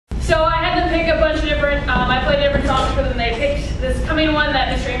So I had them pick a bunch of different, I played different songs for them. They picked this coming one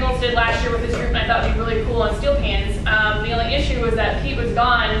that Mr. Ingalls did last year with his group, and I thought would be really cool on steel pans. The only issue was that Pete was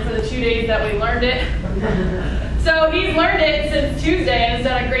gone for the 2 days that we learned it. So he's learned it since Tuesday and has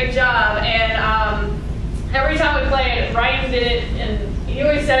done a great job. And every time we play it, Ryan did it, and he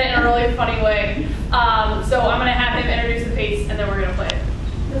always said it in a really funny way. So I'm going to have him introduce the piece, and then we're going to play it.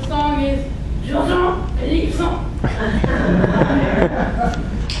 The song is Jo Calypso.